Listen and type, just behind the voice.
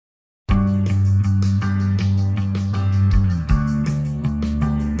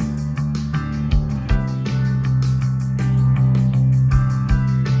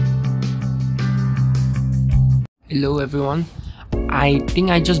Hello everyone. I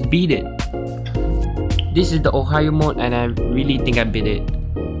think I just beat it. This is the Ohio mode and I really think I beat it.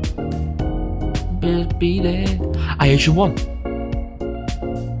 Beat it. I actually won.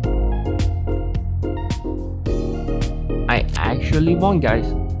 I actually won,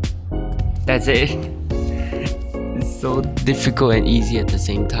 guys. That's it. It's so difficult and easy at the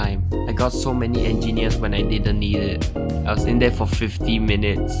same time. I got so many engineers when I didn't need it. I was in there for 50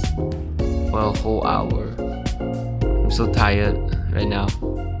 minutes. For a whole hour. I'm so tired right now.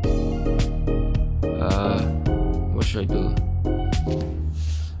 What should I do?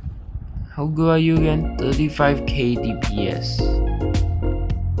 How good are you again? 35k DPS.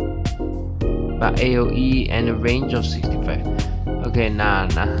 But AOE and a range of 65. Okay, nah.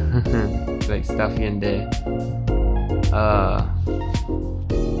 Like stuff here and there.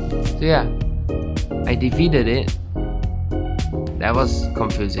 So yeah, I defeated it. That was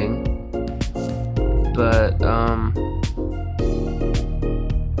confusing. But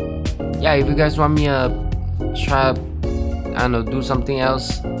yeah, if you guys want me to try, I don't know, do something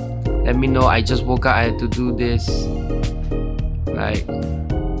else, let me know. I just woke up, I had to do this. Like,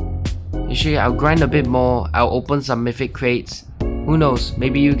 actually I'll grind a bit more. I'll open some mythic crates. Who knows,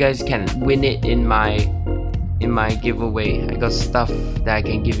 maybe you guys can win it in my giveaway. I got stuff that I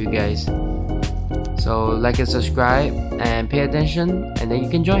can give you guys. So like and subscribe and pay attention, and then you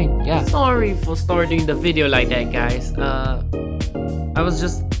can join. Yeah. Sorry for starting the video like that, guys. I was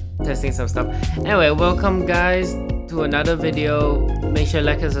just testing some stuff. Anyway, welcome guys to another video. Make sure to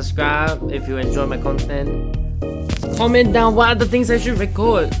like and subscribe if you enjoy my content. Comment down what are the things I should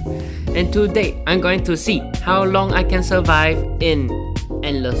record. And today I'm going to see how long I can survive in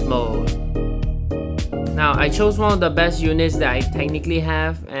endless mode. Now I chose one of the best units that I technically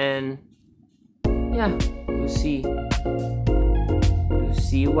have, and yeah, you see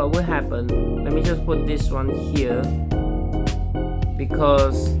what will happen. Let me just put this one here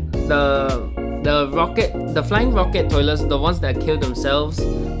because the flying rocket toilets, the ones that kill themselves,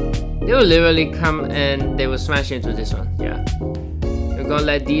 they will literally come and they will smash into this one. Yeah, we're gonna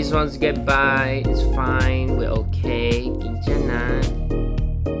let these ones get by. It's fine, we're okay.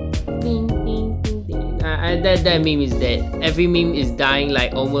 That meme is dead. Every meme is dying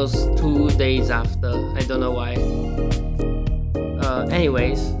like almost 2 days after. I don't know why.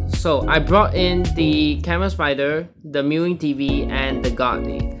 Anyways, so I brought in the camera spider, the mewing TV, and the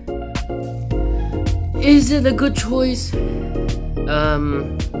godly. Is it a good choice? I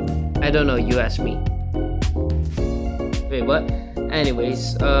don't know, you ask me. Wait, what?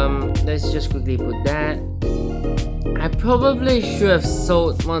 Anyways, let's just quickly put that. I probably should have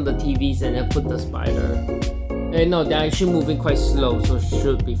sold one of the TVs and then put the spider. No, they're actually moving quite slow, so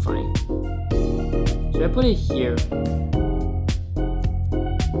should be fine. Should I put it here?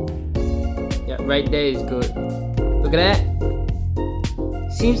 Yeah, right there is good. Look at that.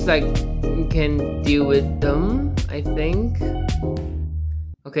 Seems like you can deal with them, I think.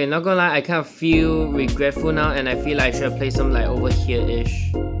 Okay, not gonna lie, I kind of feel regretful now, and I feel like I should have played some like over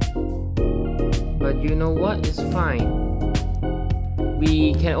here-ish. But you know what? It's fine.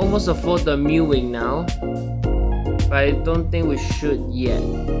 We can almost afford the mewing now. But I don't think we should yet.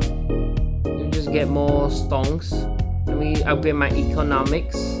 We just get more stonks. Let me upgrade my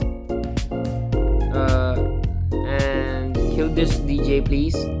economics. And kill this DJ,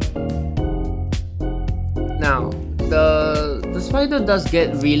 please. Now, the spider does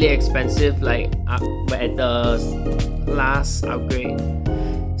get really expensive, like at the last upgrade.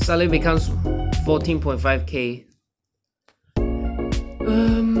 Suddenly becomes 14.5k.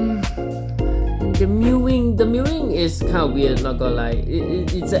 The mewing is kind of weird, not gonna lie.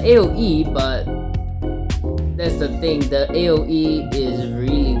 It's an AOE, but that's the thing, the AOE is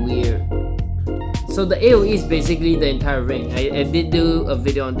really weird. So the AOE is basically the entire ring. I did do a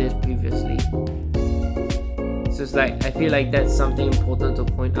video on this previously. So it's like, I feel like that's something important to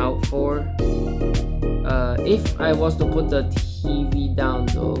point out for. If I was to put the TV down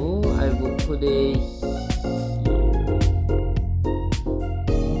though, I would put it here.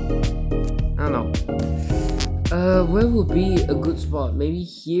 I don't know. Where would be a good spot? Maybe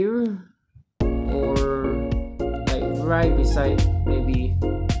here? Or like right beside, maybe.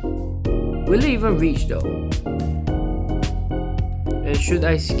 Will it even reach though? And should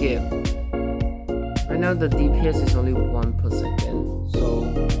I skip? Right now the DPS is only 1 per second, so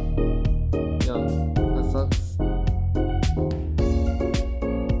no, that sucks.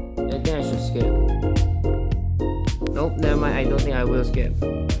 I think I should skip. Nope, never mind, I don't think I will skip.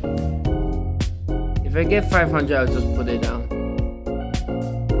 If I get 500, I'll just put it down.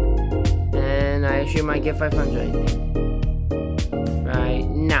 And I actually might get 500, I think. Right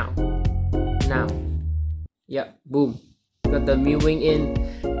now. Yep, boom. Got the mewing in.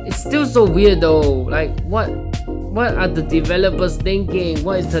 It's still so weird though. Like, what are the developers thinking?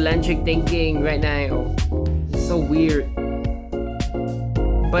 What is Telantric thinking right now? It's so weird.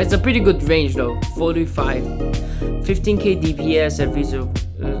 But it's a pretty good range though. 45, 15k DPS at visual,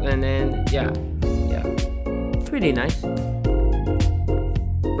 and then yeah, pretty nice.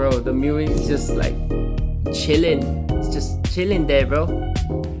 Bro, the mewing is just like chilling. It's just chilling there, bro.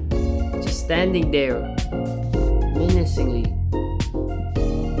 Just standing there, menacingly.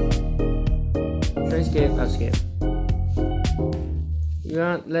 Should I skip? I'll skip.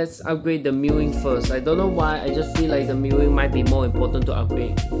 Yeah, let's upgrade the mewing first. I don't know why, I just feel like the mewing might be more important to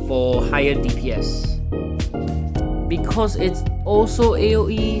upgrade for higher DPS. Because it's also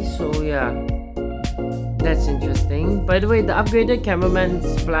AoE, so yeah. That's interesting. By the way, the upgraded cameraman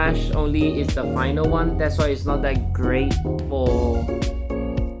splash only is the final one. That's why it's not that great for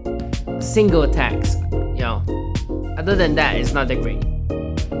single attacks. You know, other than that, it's not that great.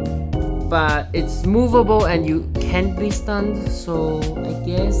 But it's movable and you can be stunned, so I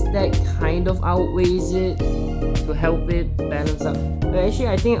guess that kind of outweighs it to help it balance up. But actually,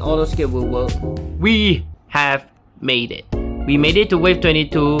 I think auto skip will work. We have made it. We made it to wave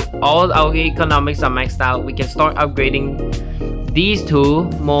 22. All our economics are maxed out. We can start upgrading these two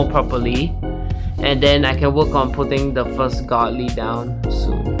more properly, and then I can work on putting the first godly down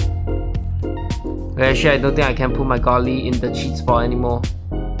soon. Actually, I don't think I can put my godly in the cheat spot anymore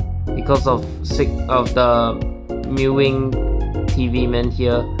because of the mewing TV man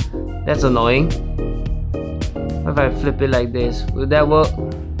here. That's annoying. What if I flip it like this? Will that work?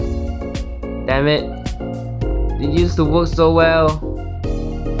 Damn it. It used to work so well.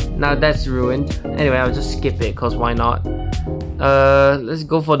 Now that's ruined. Anyway, I'll just skip it because why not? Let's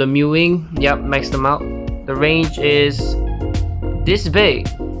go for the mewing. Yep, max them out. The range is this big.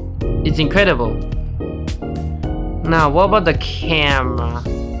 It's incredible. Now, what about the camera?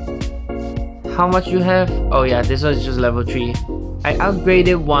 How much you have? Oh yeah, this one is just level 3. I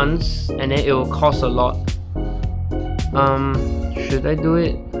upgraded once and then it will cost a lot. Should I do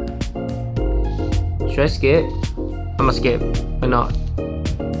it? Should I skip? I'ma skip. Why not?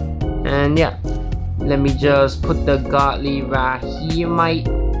 And yeah, let me just put the godly right here, mate.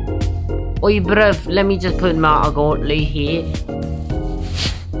 Oi bruv, let me just put my godly here.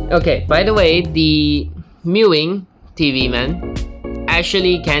 Okay, by the way, the mewing TV man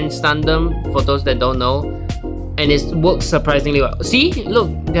actually can stun them, for those that don't know, and it works surprisingly well. See? Look,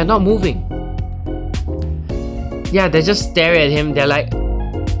 they're not moving. Yeah, they just stare at him. They're like,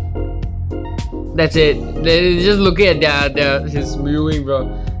 that's it. They're just looking at his mewing, bro.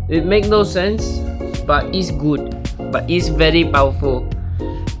 It makes no sense, but it's good. But it's very powerful.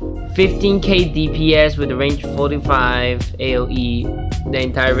 15k DPS with the range 45 AoE. The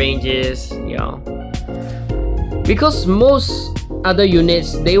entire range is, you know, because most other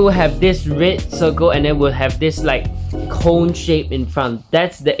units, they will have this red circle and then will have this like cone shape in front.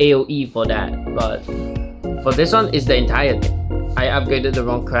 That's the AoE for that. But for this one, it's the entire thing. I upgraded the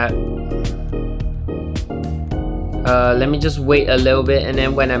wrong crap. Let me just wait a little bit, and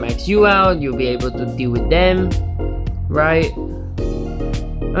then when I max you out, you'll be able to deal with them, right?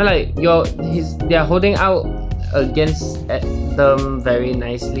 Like they're holding out against them very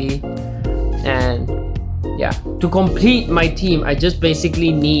nicely, and yeah. To complete my team, I just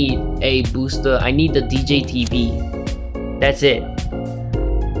basically need a booster. I need the DJ TV. That's it.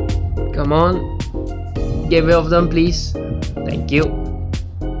 Come on, get rid of them, please. Thank you.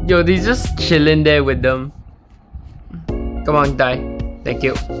 Yo, they're just chilling there with them. Come on, die. Thank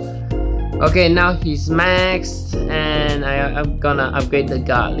you. Okay, now he's maxed, and I'm gonna upgrade the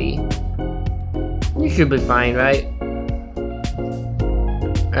godly. You should be fine, right?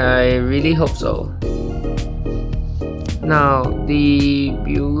 I really hope so. Now, the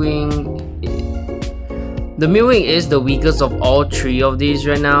mewing is the weakest of all 3 of these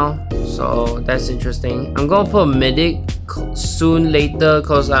right now, so that's interesting. I'm gonna put a medic soon later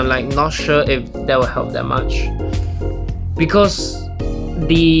because I'm like not sure if that will help that much, because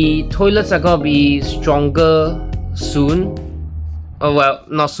the toilets are gonna be stronger soon. Oh well,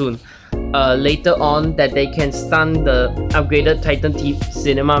 not soon. Later on, that they can stun the upgraded Titan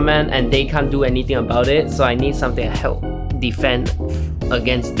Cinema Man and they can't do anything about it. So I need something to help defend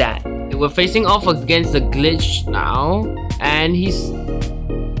against that. We're facing off against the glitch now, and is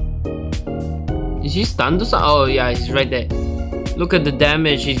he stunned or something? Oh yeah, he's right there. Look at the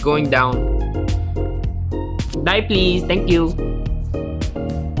damage, he's going down. Die please, thank you.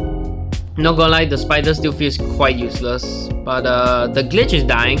 Not gonna lie, the spider still feels quite useless, but the glitch is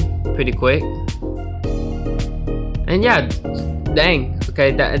dying pretty quick. And yeah, dang,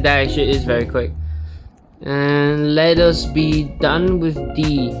 okay, that actually is very quick. And let us be done with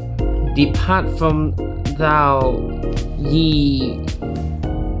thee. Depart from thou, ye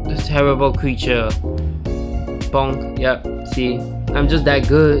terrible creature. Bonk. Yep, see, I'm just that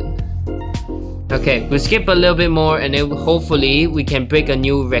good. Okay, we'll skip a little bit more and then hopefully we can break a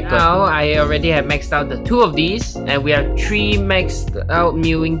new record. Now, I already have maxed out the 2 of these and we have 3 maxed out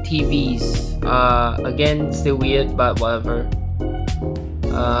mewing TVs. Again, still weird, but whatever.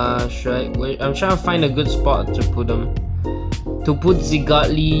 Should I wait? I'm trying to find a good spot to put them. To put the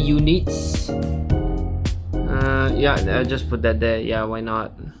godly units. Yeah, I'll just put that there. Yeah, why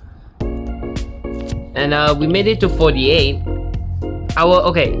not? And we made it to 48.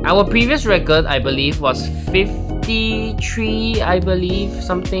 Our previous record, I believe, was 53, I believe,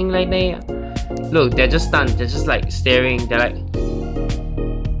 something like that. Look, they're just stunned. They're just like staring. They're like,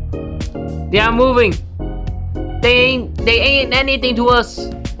 they are moving. They ain't anything to us.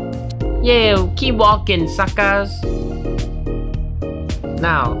 Yeah, keep walking, suckers.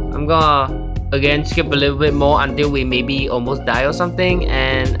 Now, I'm gonna again skip a little bit more until we maybe almost die or something,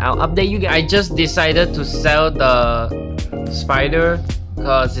 and I'll update you guys. I just decided to sell the spider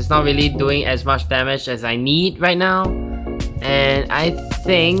because it's not really doing as much damage as I need right now, and I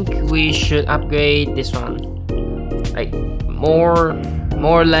think we should upgrade this one, like more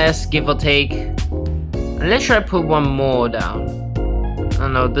or less, give or take. And let's try to put one more down. I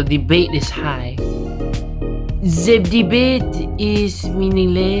don't know, the debate is high. The debate is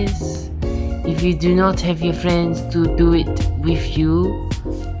meaningless if you do not have your friends to do it with you.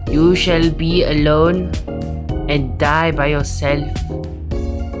 You shall be alone and die by yourself.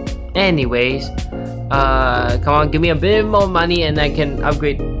 Anyways, come on, give me a bit more money and I can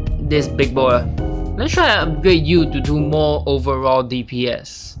upgrade this big boy. Let's try to upgrade you to do more overall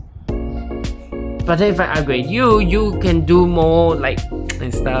DPS. But if I upgrade you, you can do more like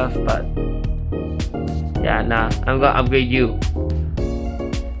and stuff, but yeah, nah, I'm gonna upgrade you.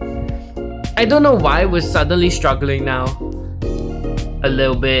 I don't know why we're suddenly struggling now. A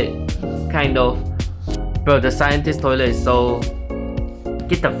little bit, kind of. Bro, the scientist toilet is so...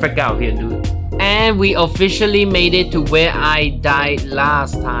 Get the frick out of here, dude. And we officially made it to where I died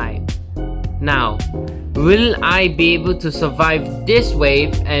last time. Now, will I be able to survive this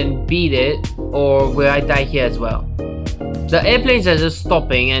wave and beat it, or will I die here as well? The airplanes are just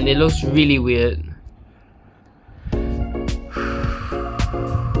stopping and it looks really weird.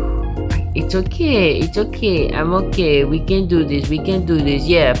 It's okay, it's okay, I'm okay, we can do this,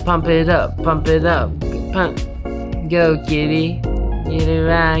 yeah, pump it up, pump. Go, kitty. Get it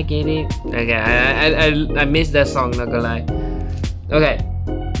right, get it. Okay, I missed that song, not gonna lie. Okay,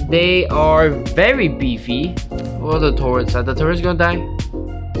 they are very beefy. What are the turrets? Are the turrets gonna die?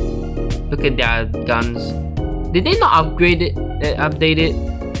 Look at their guns. Did they not upgrade it, update it?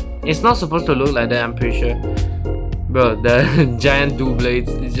 It's not supposed to look like that, I'm pretty sure. Bro, the giant dual blades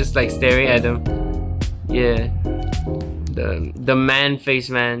is just like staring at them. Yeah. The man face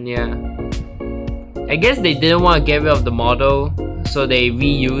man, yeah. I guess they didn't want to get rid of the model, so they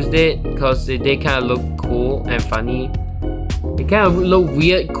reused it because they kind of look cool and funny. They kind of look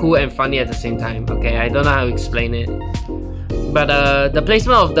weird, cool and funny at the same time. Okay, I don't know how to explain it. But the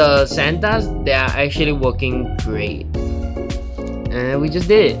placement of the Santas, they are actually working great. And we just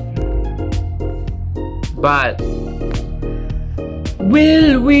did it. But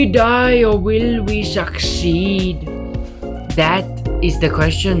will we die or will we succeed? That is the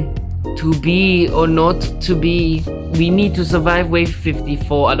question. To be or not to be. We need to survive wave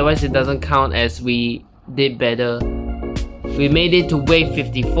 54, otherwise it doesn't count as we did better. We made it to wave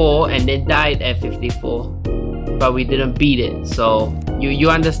 54 and then died at 54, but we didn't beat it, so you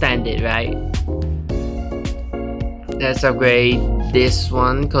understand it, right? Let's upgrade this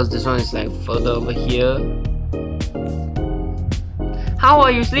one because this one is like further over here. How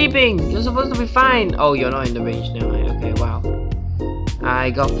are you sleeping? You're supposed to be fine. Oh, you're not in the range now. Okay, wow.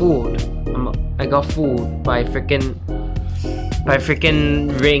 I got fooled. I got fooled by freaking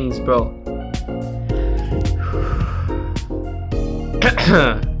rings, bro.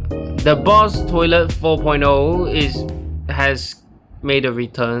 The boss toilet 4.0 has made a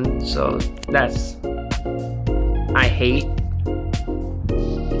return, so that's I hate.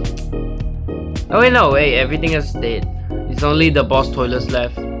 Oh wait, no, wait, everything is dead. It's only the boss toilets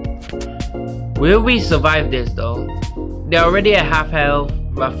left. Will we survive this though? They're already at half health,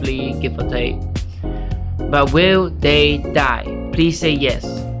 roughly, give or take. But will they die? Please say yes.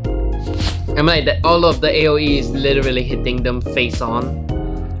 I'm like that. All of the AoE is literally hitting them face on.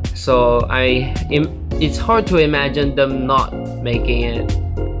 So it's hard to imagine them not making it.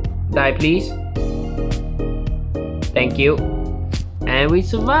 Die, please. Thank you. And we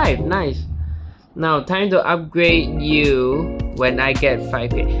survived. Nice. Now, time to upgrade you when I get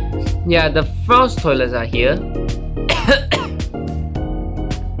 5k. Yeah, the frost toilets are here.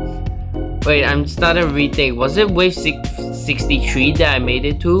 Wait, I'm starting to rethink. Was it wave 63 that I made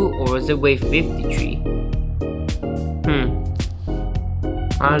it to? Or was it wave 53?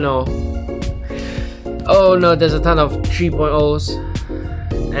 I don't know. Oh no, there's a ton of 3.0s.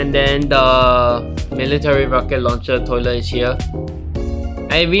 And then the military rocket launcher toilet is here.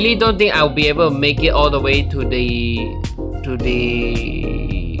 I really don't think I'll be able to make it all the way to the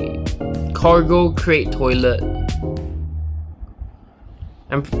cargo crate toilet.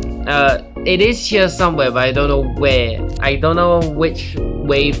 It is here somewhere, but I don't know where. I don't know which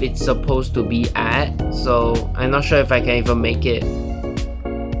wave it's supposed to be at, so I'm not sure if I can even make it.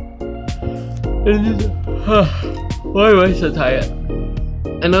 Why am I so tired?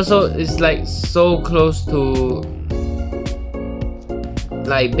 And also, it's like so close to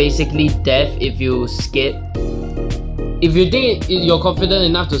like basically death if you skip. If you think you're confident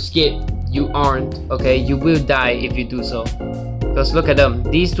enough to skip, you aren't, okay? You will die if you do so. Because look at them,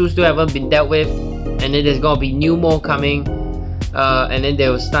 these two still haven't been dealt with, and then there's gonna be new more coming, and then they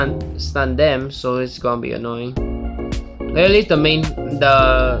will stun them, so it's gonna be annoying. At least the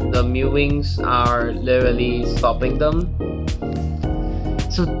mewings are literally stopping them,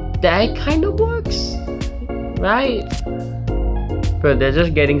 so that kind of works, right? But they're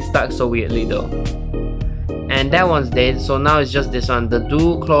just getting stuck so weirdly though. And that one's dead, so now it's just this one, the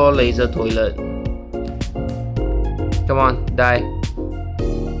dual claw laser toilet. Come on, die.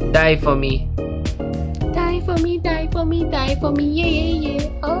 Die for me. Die for me, die for me, die for me, yeah, yeah, yeah.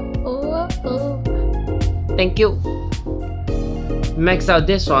 Oh, oh, oh. Thank you. Max out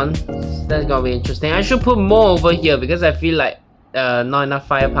this one. That's gonna be interesting. I should put more over here because I feel like not enough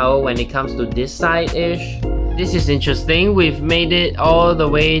firepower when it comes to this side-ish. This is interesting. We've made it all the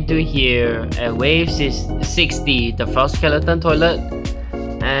way to here at wave 60, the frost skeleton toilet.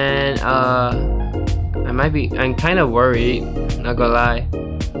 And I'm kind of worried, not gonna lie.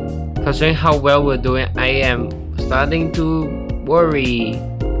 Considering how well we're doing, I am starting to worry.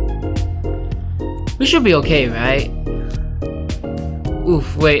 We should be okay, right?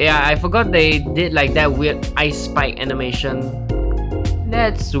 Oof, wait, yeah, I forgot they did like that weird ice spike animation.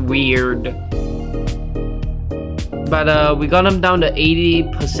 That's weird. But we got them down to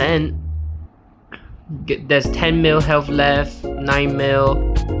 80%. There's 10 mil health left, 9 mil,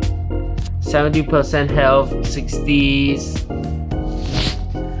 70% health, 60s.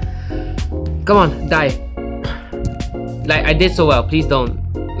 Come on, die. Like, I did so well, please don't.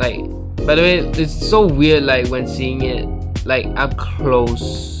 Like, by the way, it's so weird like when seeing it like up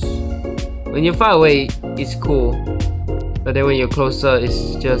close. When you're far away, it's cool. But then when you're closer,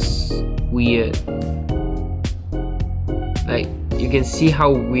 it's just weird. Like, you can see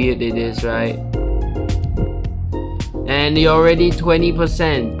how weird it is, right? And you're already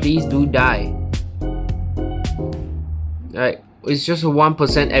 20%. Please do die. Like, it's just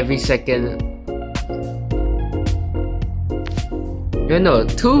 1% every second. No,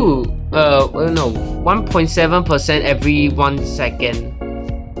 1.7% every 1 second.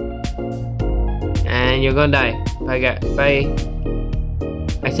 And you're gonna die. Bye, guys. Bye.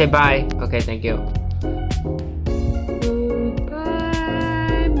 I say bye. Okay, thank you.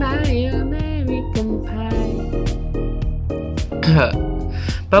 Goodbye, my American pie.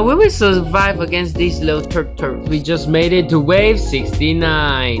 But will we survive against these little turks? We just made it to wave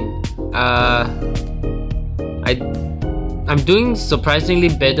 69. I'm doing surprisingly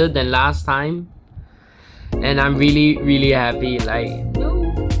better than last time, and I'm really happy. Like,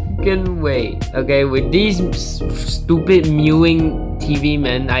 no fucking way. Okay, with these stupid mewing TV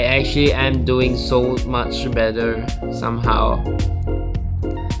men, I actually am doing so much better somehow.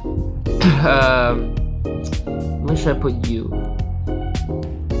 Where should I put you?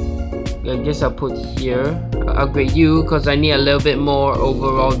 I guess I'll put here. I'll upgrade you because I need a little bit more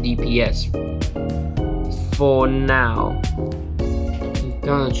overall DPS for now.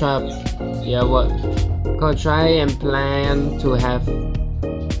 Gonna try, gonna try and plan to have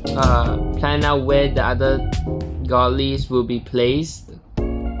plan out where the other godlies will be placed.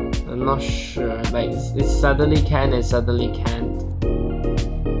 I'm not sure. Like, it suddenly can and suddenly can't.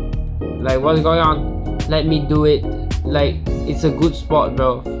 Like, what's going on? Let me do it. Like, it's a good spot,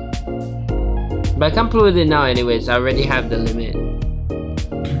 bro. But I can't play with it now anyways. I already have the limit.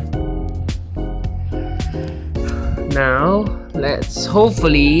 Now, let's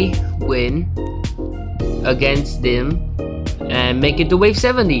hopefully win against them and make it to wave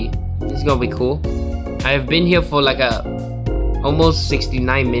 70. This is gonna be cool. I've been here for like almost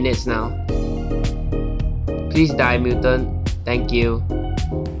 69 minutes now. Please die, mutant. Thank you.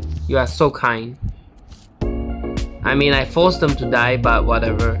 You are so kind. I mean, I forced them to die, but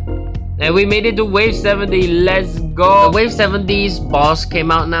whatever. And we made it to wave 70. Let's go. The wave 70's boss came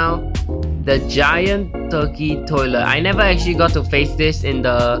out now. The giant turkey toilet. I never actually got to face this in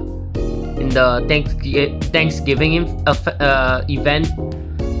the Thanksgiving event.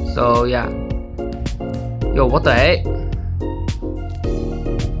 So yeah. Yo, what the heck?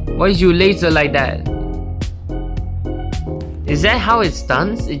 Why is your laser like that? Is that how it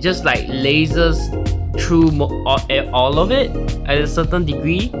stuns? It just like lasers through all of it at a certain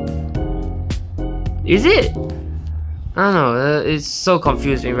degree? Is it? I don't know, it's so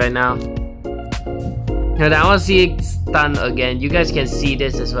confusing right now. And I want to see it stun again. You guys can see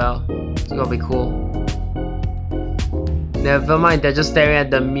this as well. It's gonna be cool. Never mind, they're just staring at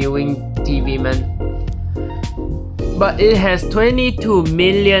the mewing TV, man. But it has 22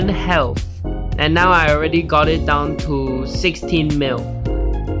 million health. And now I already got it down to 16 mil.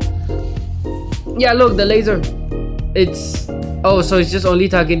 Yeah, look, the laser. It's... Oh, so it's just only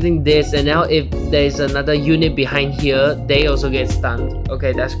targeting this, and now if there's another unit behind here, they also get stunned.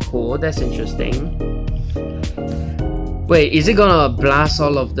 Okay, that's cool. That's interesting. Wait, is it gonna blast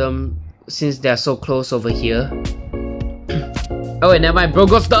all of them since they're so close over here? Oh wait, never mind. Bro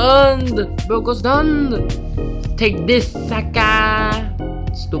got stunned! Bro got stunned! Take this, Saka!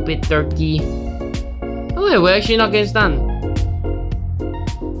 Stupid turkey. Oh wait, we're actually not getting stunned.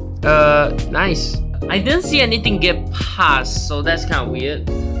 Nice. I didn't see anything get past, so that's kind of weird.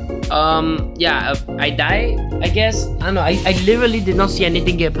 Yeah, I died, I guess. I don't know, I literally did not see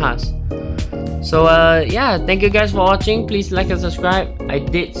anything get past. So, yeah, thank you guys for watching. Please like and subscribe. I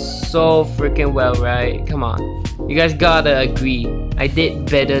did so freaking well, right? Come on. You guys gotta agree. I did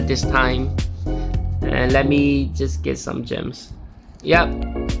better this time. And let me just get some gems. Yep.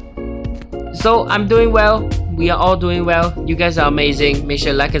 So, I'm doing well. We are all doing well. You guys are amazing. Make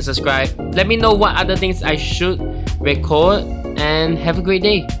sure to like and subscribe. Let me know what other things I should record. And have a great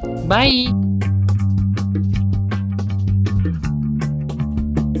day. Bye.